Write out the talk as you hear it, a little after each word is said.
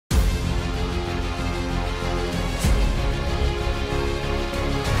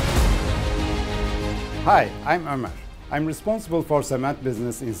Hi, I'm Ömer. I'm responsible for cement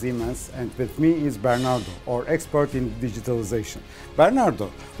business in Siemens, and with me is Bernardo, our expert in digitalization.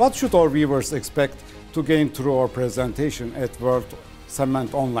 Bernardo, what should our viewers expect to gain through our presentation at World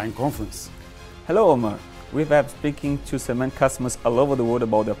Cement Online Conference? Hello Ömer. We've been speaking to cement customers all over the world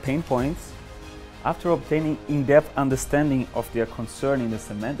about their pain points. After obtaining in-depth understanding of their concern in the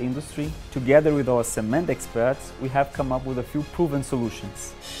cement industry, together with our cement experts, we have come up with a few proven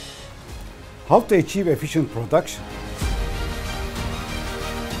solutions. How to achieve efficient production?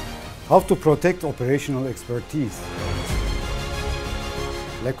 How to protect operational expertise?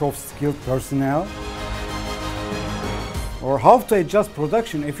 Lack of skilled personnel? Or how to adjust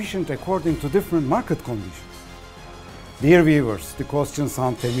production efficient according to different market conditions? Dear viewers, the questions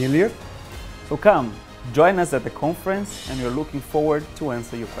sound familiar? So come, join us at the conference and we're looking forward to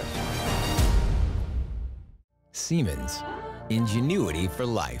answer your questions. Siemens, ingenuity for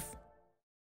life.